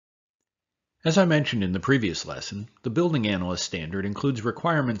As I mentioned in the previous lesson, the Building Analyst standard includes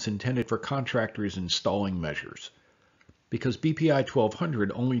requirements intended for contractors installing measures. Because BPI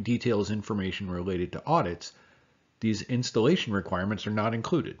 1200 only details information related to audits, these installation requirements are not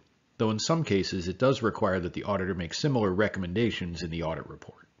included, though in some cases it does require that the auditor make similar recommendations in the audit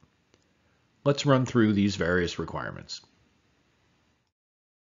report. Let's run through these various requirements.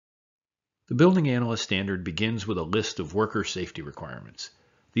 The Building Analyst standard begins with a list of worker safety requirements.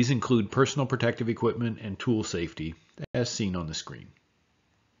 These include personal protective equipment and tool safety, as seen on the screen.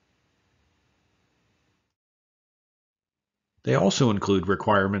 They also include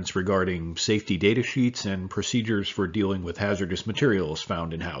requirements regarding safety data sheets and procedures for dealing with hazardous materials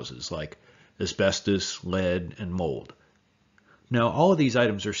found in houses, like asbestos, lead, and mold. Now, all of these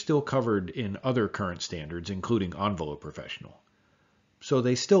items are still covered in other current standards, including Envelope Professional. So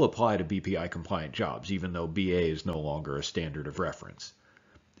they still apply to BPI-compliant jobs, even though BA is no longer a standard of reference.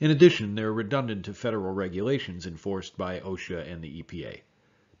 In addition, they're redundant to federal regulations enforced by OSHA and the EPA.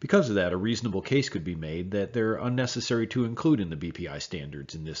 Because of that, a reasonable case could be made that they're unnecessary to include in the BPI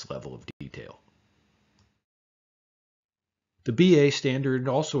standards in this level of detail. The BA standard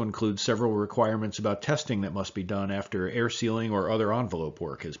also includes several requirements about testing that must be done after air sealing or other envelope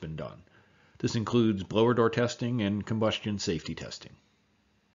work has been done. This includes blower door testing and combustion safety testing.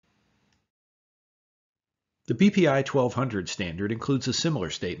 The BPI 1200 standard includes a similar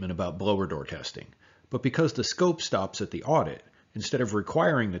statement about blower door testing, but because the scope stops at the audit, instead of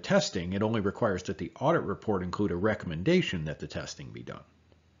requiring the testing, it only requires that the audit report include a recommendation that the testing be done.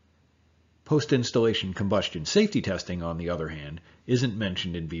 Post-installation combustion safety testing, on the other hand, isn't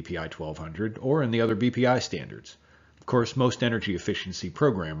mentioned in BPI 1200 or in the other BPI standards. Of course, most energy efficiency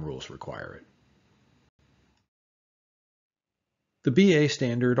program rules require it. The BA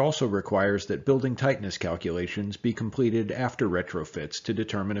standard also requires that building tightness calculations be completed after retrofits to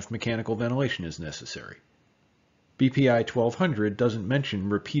determine if mechanical ventilation is necessary. BPI 1200 doesn't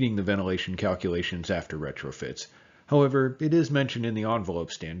mention repeating the ventilation calculations after retrofits. However, it is mentioned in the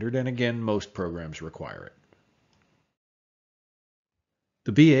envelope standard, and again, most programs require it.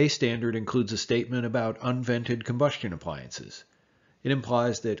 The BA standard includes a statement about unvented combustion appliances. It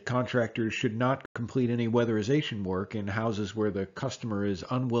implies that contractors should not complete any weatherization work in houses where the customer is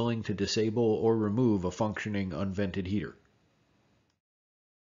unwilling to disable or remove a functioning unvented heater.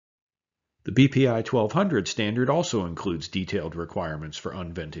 The BPI 1200 standard also includes detailed requirements for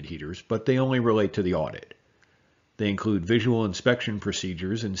unvented heaters, but they only relate to the audit. They include visual inspection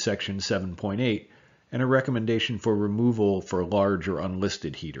procedures in Section 7.8 and a recommendation for removal for large or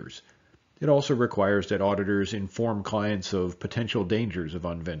unlisted heaters. It also requires that auditors inform clients of potential dangers of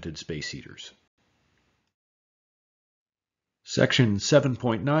unvented space heaters. Section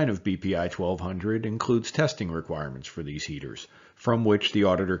 7.9 of BPI 1200 includes testing requirements for these heaters, from which the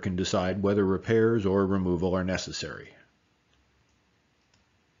auditor can decide whether repairs or removal are necessary.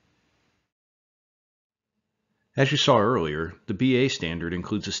 As you saw earlier, the BA standard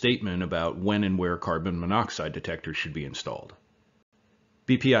includes a statement about when and where carbon monoxide detectors should be installed.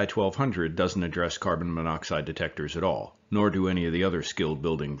 BPI 1200 doesn't address carbon monoxide detectors at all, nor do any of the other skilled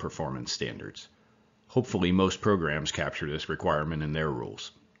building performance standards. Hopefully, most programs capture this requirement in their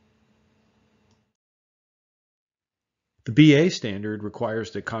rules. The BA standard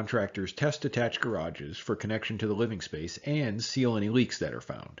requires that contractors test attached garages for connection to the living space and seal any leaks that are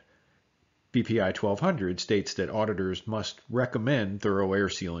found. BPI 1200 states that auditors must recommend thorough air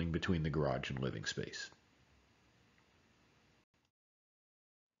sealing between the garage and living space.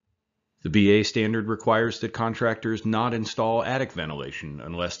 The BA standard requires that contractors not install attic ventilation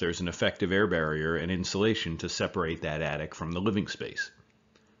unless there's an effective air barrier and insulation to separate that attic from the living space.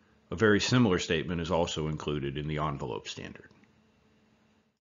 A very similar statement is also included in the envelope standard.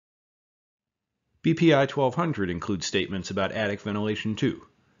 BPI 1200 includes statements about attic ventilation too.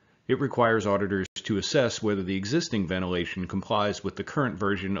 It requires auditors to assess whether the existing ventilation complies with the current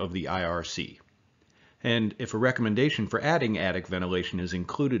version of the IRC. And if a recommendation for adding attic ventilation is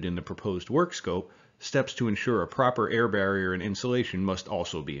included in the proposed work scope, steps to ensure a proper air barrier and insulation must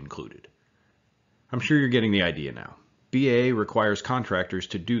also be included. I'm sure you're getting the idea now. BA requires contractors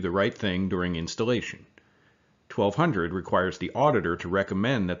to do the right thing during installation. 1200 requires the auditor to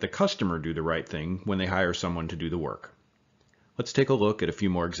recommend that the customer do the right thing when they hire someone to do the work. Let's take a look at a few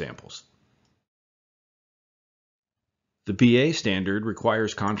more examples. The BA standard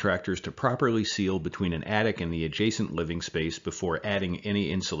requires contractors to properly seal between an attic and the adjacent living space before adding any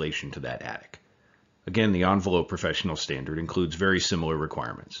insulation to that attic. Again, the envelope professional standard includes very similar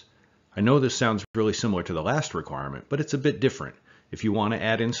requirements. I know this sounds really similar to the last requirement, but it's a bit different. If you want to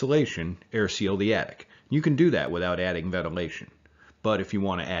add insulation, air seal the attic. You can do that without adding ventilation. But if you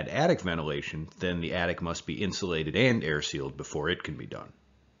want to add attic ventilation, then the attic must be insulated and air sealed before it can be done.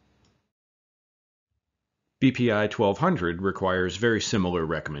 BPI 1200 requires very similar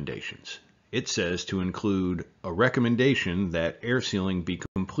recommendations. It says to include a recommendation that air sealing be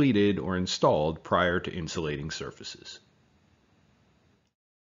completed or installed prior to insulating surfaces.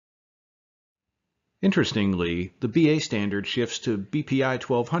 Interestingly, the BA standard shifts to BPI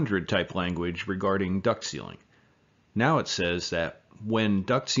 1200 type language regarding duct sealing. Now it says that when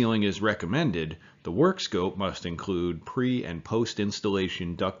duct sealing is recommended, the work scope must include pre- and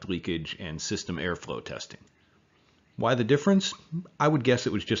post-installation duct leakage and system airflow testing. Why the difference? I would guess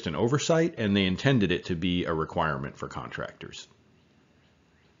it was just an oversight and they intended it to be a requirement for contractors.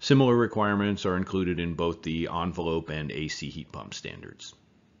 Similar requirements are included in both the envelope and AC heat pump standards.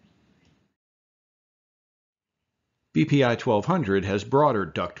 BPI 1200 has broader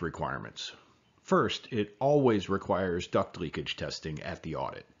duct requirements. First, it always requires duct leakage testing at the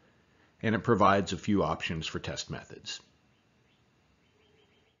audit, and it provides a few options for test methods.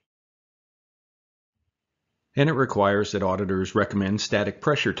 And it requires that auditors recommend static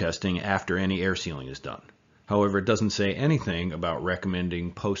pressure testing after any air sealing is done. However, it doesn't say anything about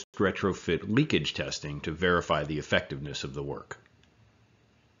recommending post-retrofit leakage testing to verify the effectiveness of the work.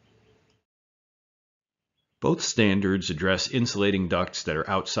 Both standards address insulating ducts that are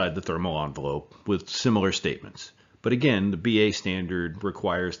outside the thermal envelope with similar statements. But again, the BA standard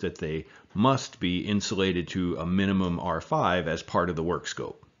requires that they must be insulated to a minimum R5 as part of the work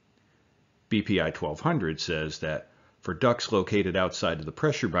scope. BPI 1200 says that for ducts located outside of the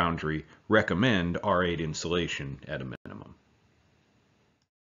pressure boundary, recommend R8 insulation at a minimum.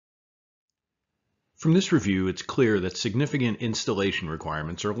 From this review, it's clear that significant installation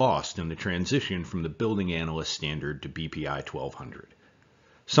requirements are lost in the transition from the Building Analyst standard to BPI 1200.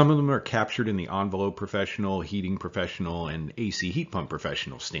 Some of them are captured in the Envelope Professional, Heating Professional, and AC Heat Pump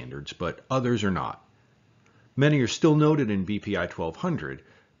Professional standards, but others are not. Many are still noted in BPI 1200,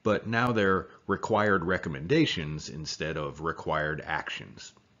 but now they're required recommendations instead of required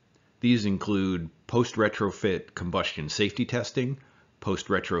actions. These include post-retrofit combustion safety testing,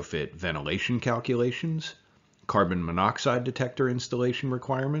 post-retrofit ventilation calculations, carbon monoxide detector installation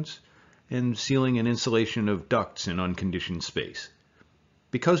requirements, and sealing and insulation of ducts in unconditioned space.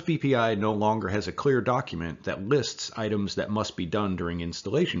 Because BPI no longer has a clear document that lists items that must be done during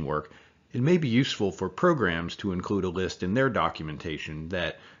installation work, it may be useful for programs to include a list in their documentation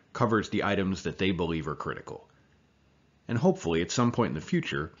that covers the items that they believe are critical. And hopefully, at some point in the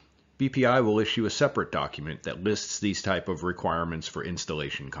future, BPI will issue a separate document that lists these type of requirements for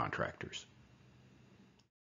installation contractors.